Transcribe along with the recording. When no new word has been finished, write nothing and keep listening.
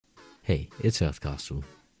Hey, it's Earthcastle.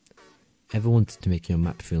 Ever wanted to make your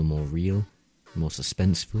map feel more real, more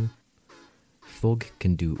suspenseful? Fog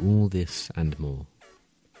can do all this and more.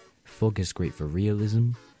 Fog is great for realism,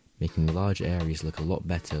 making large areas look a lot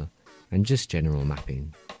better, and just general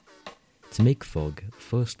mapping. To make fog,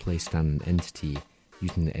 first place down an entity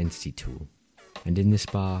using the entity tool, and in this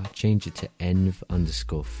bar, change it to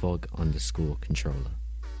env_fog_controller.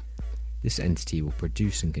 This entity will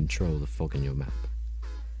produce and control the fog in your map.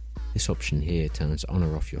 This option here turns on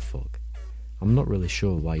or off your fog. I'm not really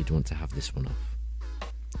sure why you'd want to have this one off.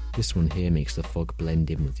 This one here makes the fog blend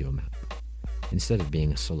in with your map, instead of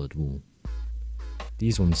being a solid wall.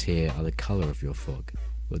 These ones here are the colour of your fog,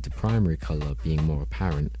 with the primary colour being more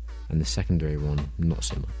apparent and the secondary one not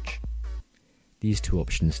so much. These two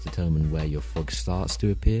options determine where your fog starts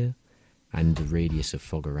to appear and the radius of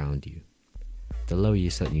fog around you. The lower you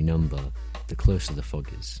set your number, the closer the fog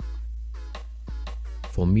is.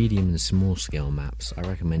 For medium and small scale maps, I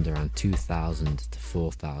recommend around 2000 to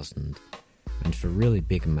 4000, and for really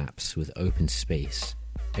big maps with open space,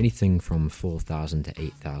 anything from 4000 to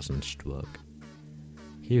 8000 should work.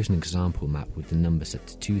 Here's an example map with the number set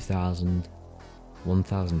to 2000,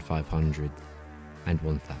 1500, and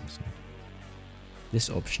 1000. This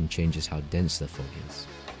option changes how dense the fog is.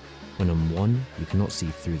 When on 1, you cannot see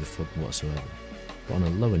through the fog whatsoever, but on a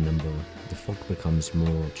lower number, the fog becomes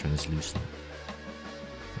more translucent,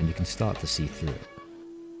 and you can start to see through it.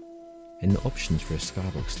 In the options for a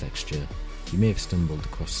skybox texture, you may have stumbled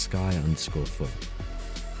across sky_fog.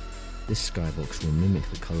 This skybox will mimic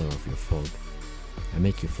the colour of your fog, and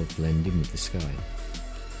make your fog blend in with the sky.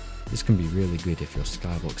 This can be really good if your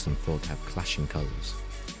skybox and fog have clashing colours,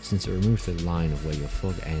 since it removes the line of where your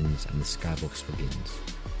fog ends and the skybox begins.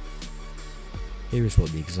 Here is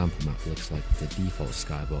what the example map looks like with the default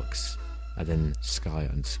skybox, and then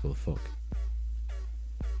sky_fog.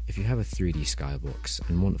 If you have a 3D skybox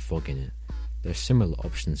and want fog in it, there are similar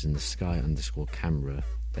options in the sky_camera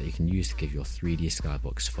that you can use to give your 3D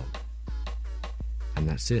skybox fog. And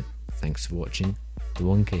that's it. Thanks for watching. The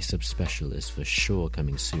 1K sub special is for sure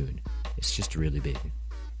coming soon. It's just really big.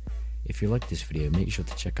 If you like this video, make sure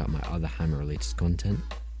to check out my other Hammer related content,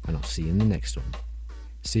 and I'll see you in the next one.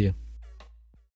 See ya.